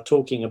 or are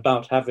talking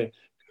about having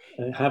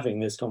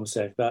this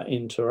conversation about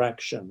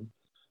interaction.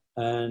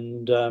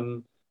 And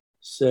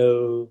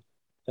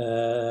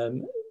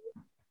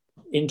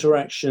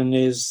interaction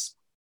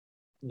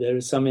there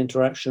is some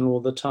interaction all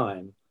the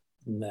time.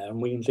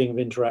 And we can think of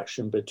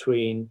interaction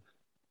between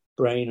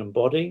brain and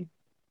body,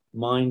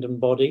 mind and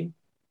body.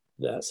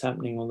 That's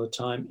happening all the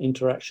time.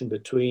 Interaction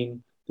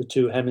between the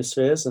two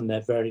hemispheres and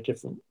their very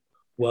different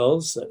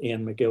worlds that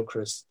Ian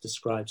McGilchrist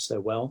describes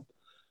so well.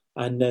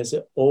 And there's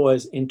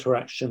always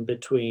interaction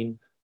between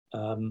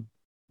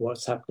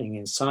what's happening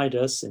inside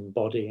us in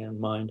body and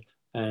mind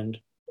and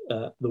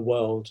the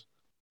world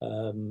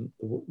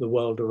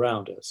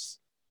around us.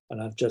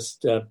 And I've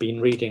just been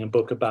reading a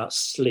book about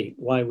sleep,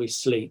 Why We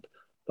Sleep,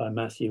 by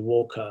Matthew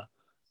Walker.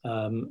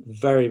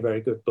 Very,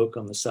 very good book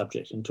on the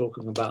subject, and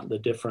talking about the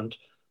different,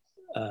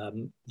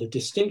 the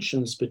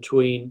distinctions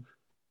between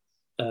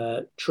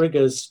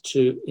triggers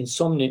to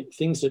insomnia,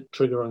 things that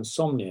trigger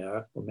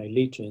insomnia or may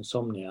lead to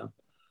insomnia,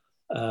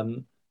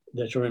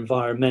 that are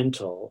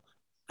environmental,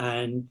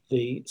 and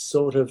the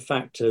sort of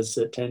factors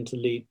that tend to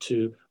lead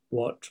to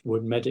what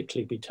would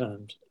medically be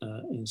termed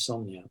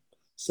insomnia.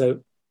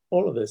 So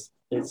all of this,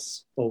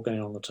 it's all going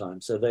on all the time.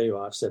 So there you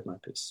are, I've said my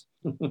piece.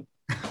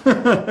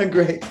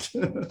 Great.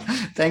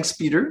 Thanks,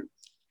 Peter.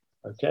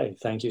 Okay,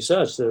 thank you,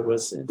 Serge. So it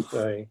was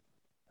very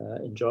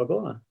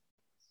enjoyable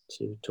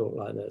to talk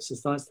like this.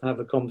 It's nice to have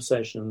a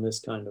conversation in this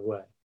kind of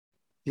way.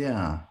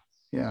 Yeah,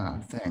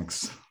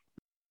 thanks.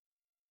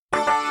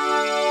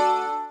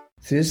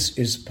 This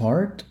is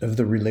part of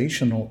the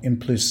Relational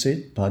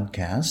Implicit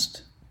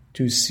podcast.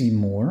 To see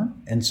more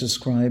and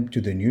subscribe to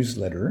the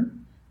newsletter,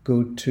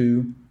 go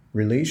to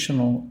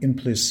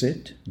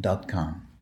relationalimplicit.com.